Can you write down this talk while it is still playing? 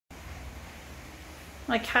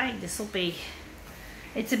Okay, this will be,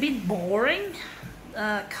 it's a bit boring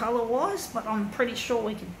colour wise, but I'm pretty sure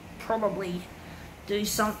we could probably do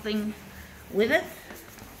something with it.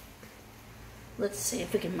 Let's see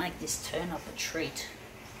if we can make this turn up a treat.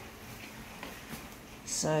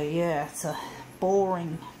 So yeah, it's a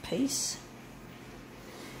boring piece.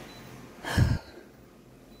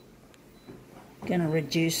 Gonna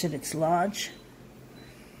reduce it, it's large.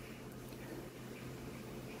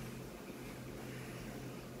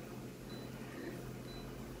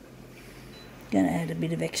 Gonna add a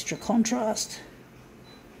bit of extra contrast.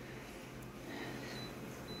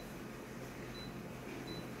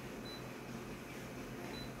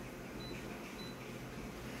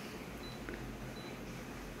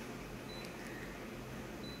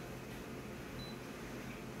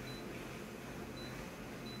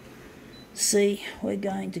 See, we're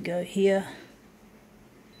going to go here,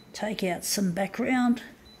 take out some background.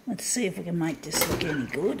 Let's see if we can make this look any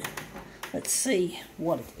good. Let's see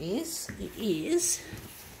what it is. It is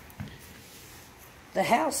the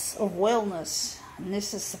House of Wellness, and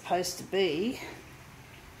this is supposed to be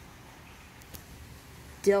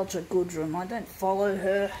Delta Goodrum. I don't follow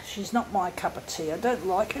her. She's not my cup of tea. I don't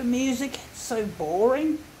like her music. It's so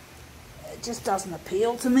boring. It just doesn't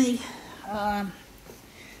appeal to me.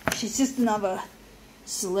 She's just another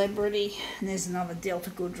celebrity, and there's another Delta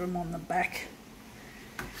Goodrum on the back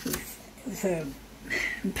with her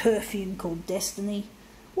perfume called Destiny.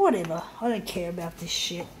 Whatever, I don't care about this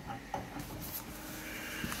shit.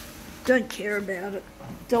 Don't care about it.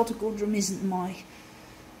 Delta Goodrum isn't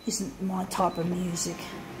my type of music.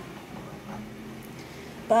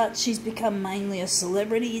 But she's become mainly a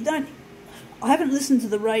celebrity. I haven't listened to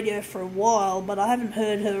the radio for a while, but I haven't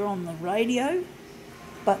heard her on the radio.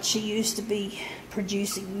 But she used to be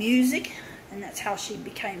producing music, and that's how she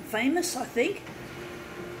became famous, I think.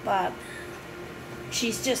 But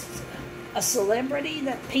she's just a celebrity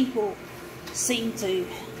that people seem to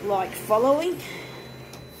like following.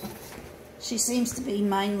 She seems to be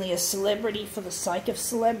mainly a celebrity for the sake of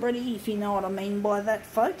celebrity, if you know what I mean by that,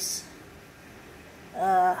 folks.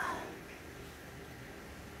 That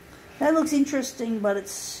looks interesting, but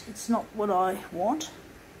it's not what I want.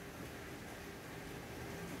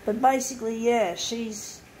 But basically, yeah,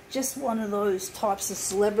 she's just one of those types of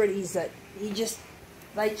celebrities that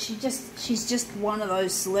she's just one of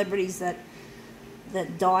those celebrities that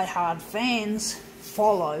die-hard fans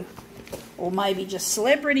follow, or maybe just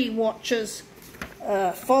celebrity watchers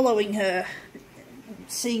following her,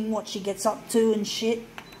 seeing what she gets up to and shit.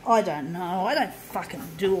 I don't know. I don't fucking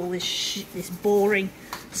do all this shit, this boring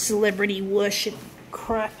celebrity worship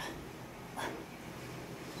crap.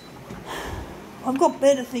 I've got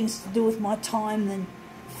better things to do with my time than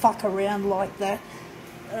fuck around like that.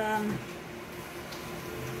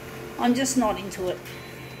 I'm just not into it.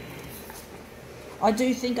 I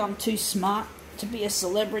do think I'm too smart to be a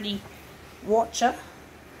celebrity watcher.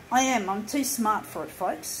 I am. I'm too smart for it,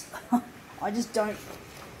 folks. I just don't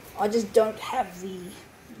have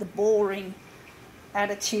the boring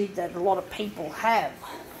attitude that a lot of people have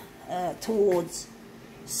towards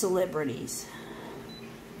celebrities.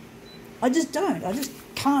 I just don't. I just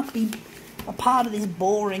can't be a part of this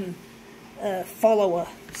boring follower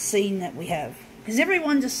scene that we have. Because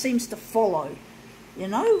everyone just seems to follow, you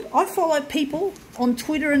know. I follow people on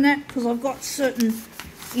Twitter and that because I've got certain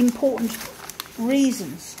important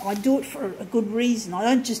reasons. I do it for a good reason. I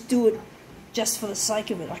don't just do it just for the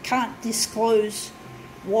sake of it. I can't disclose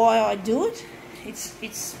why I do it.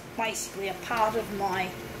 It's basically a part of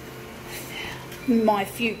my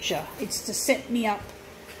future. It's to set me up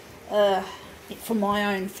for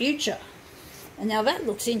my own future. And now that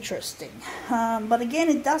looks interesting, but again,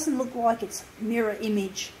 it doesn't look like it's mirror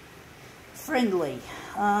image friendly.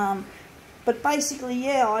 But basically,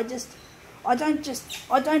 yeah, I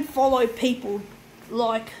don't follow people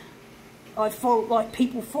like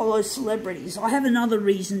people follow celebrities. I have another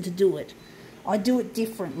reason to do it. I do it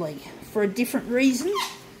differently for a different reason.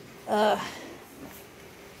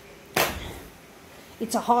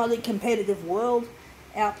 It's a highly competitive world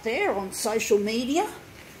out there on social media,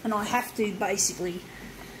 and I have to basically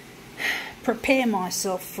prepare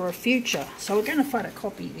myself for a future. So we're going to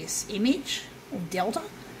photocopy this image of Delta.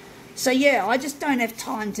 So yeah, I just don't have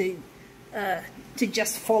time to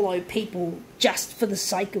just follow people just for the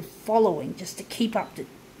sake of following, just to keep up to,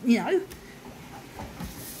 you know,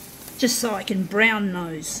 just so I can brown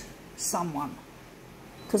nose someone.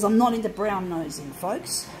 Because I'm not into brown nosing,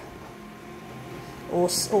 folks. Or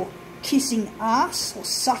kissing ass, or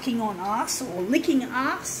sucking on ass, or licking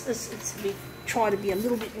ass. Try to be a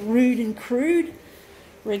little bit rude and crude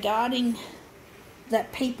regarding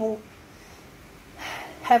that people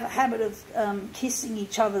have a habit of kissing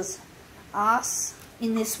each other's ass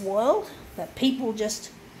in this world, that people just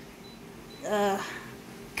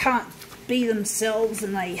can't be themselves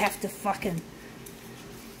and they have to fucking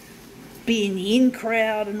be in the in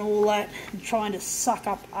crowd and all that, and trying to suck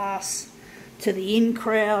up ass to the in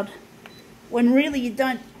crowd, when really you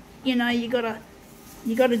don't. You know, you gotta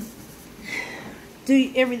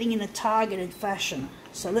do everything in a targeted fashion.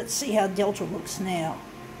 So let's see how Delta looks now.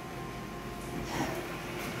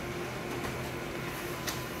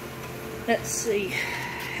 Let's see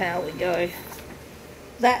how we go.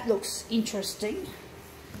 That looks interesting.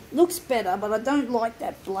 Looks better, but I don't like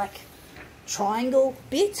that black triangle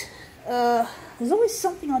bit. There's always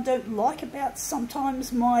something I don't like about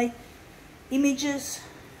sometimes my images.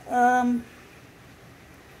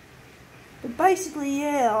 But basically,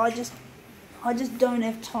 yeah, I just don't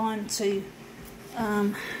have time to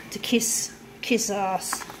kiss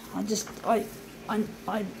ass.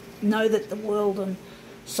 I know that the world and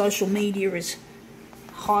social media is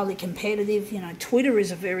highly competitive. You know, Twitter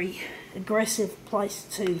is a very aggressive place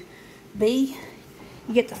to be.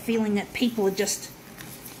 You get the feeling that people are just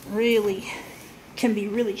can be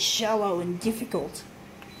really shallow and difficult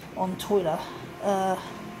on Twitter. But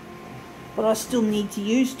I still need to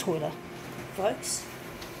use Twitter, folks.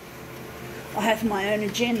 I have my own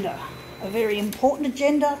agenda, a very important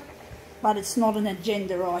agenda, but it's not an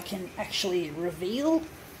agenda I can actually reveal.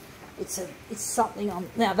 It's something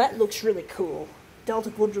now that looks really cool. Delta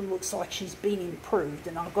Goodrum looks like she's been improved,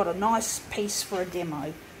 and I've got a nice piece for a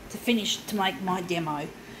demo to make my demo.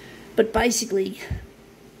 But basically,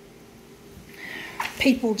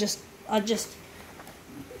 people are just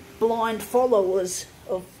blind followers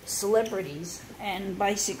of celebrities, and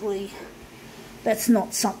basically that's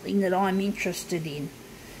not something that I'm interested in.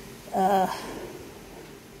 I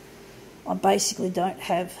basically don't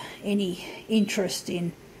have any interest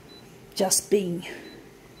in just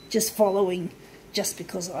following just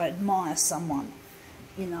because I admire someone.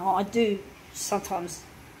 You know, I do sometimes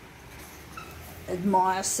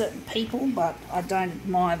admire certain people, but I don't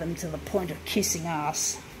admire them to the point of kissing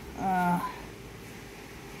ass.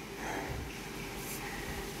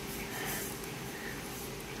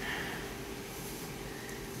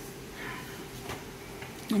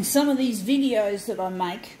 And some of these videos that I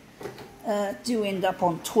make do end up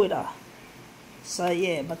on Twitter. So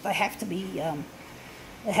yeah, but they have to be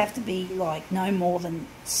like no more than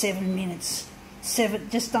 7 minutes. The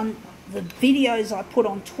videos I put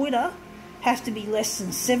on Twitter have to be less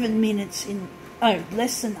than 8 minutes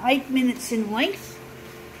in length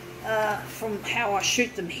from how I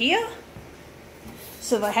shoot them here.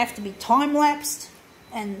 So they have to be time-lapsed,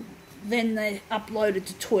 and then they're uploaded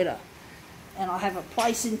to Twitter. And I have a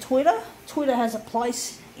place in Twitter. Twitter has a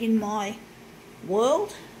place in my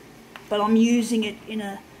world, but I'm using it in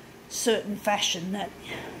a certain fashion that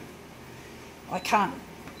I can't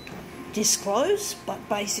disclose. But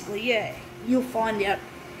basically, yeah, you'll find out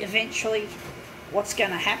eventually what's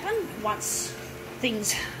going to happen once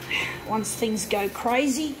things go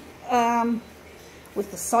crazy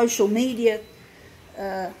with the social media.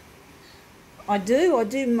 I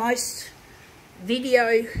do most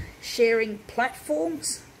video sharing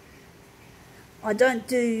platforms. I don't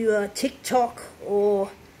do TikTok or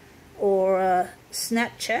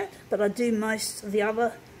Snapchat, but I do most of the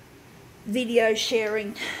other video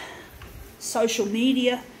sharing social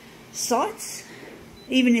media sites,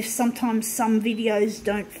 even if sometimes some videos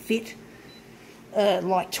don't fit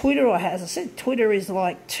like Twitter. As I said, Twitter is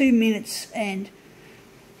like 2 minutes and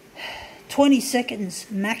 20 seconds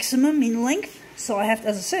maximum in length. So I have to,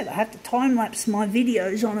 as I said, I have to time-lapse my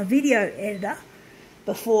videos on a video editor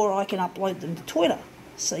before I can upload them to Twitter.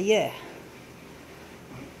 So yeah.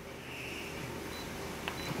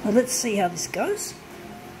 Well, let's see how this goes.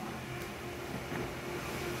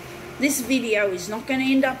 This video is not going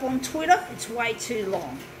to end up on Twitter. It's way too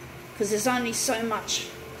long, because there's only so much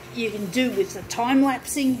you can do with the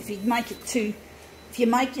time-lapsing. If you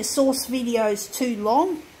make your source videos too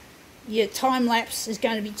long, your time-lapse is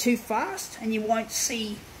going to be too fast, and you won't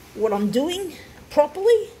see what I'm doing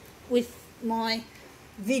properly with my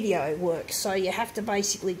video work. So you have to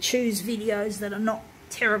basically choose videos that are not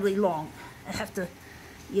terribly long. I have to,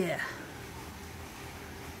 yeah.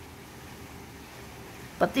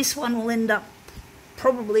 But this one will end up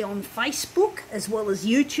probably on Facebook as well as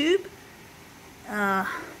YouTube.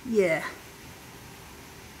 Yeah.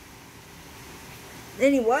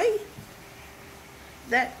 Anyway,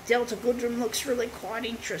 that Delta Goodrum looks really quite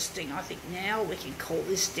interesting. I think now we can call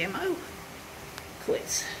this demo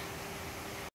quits.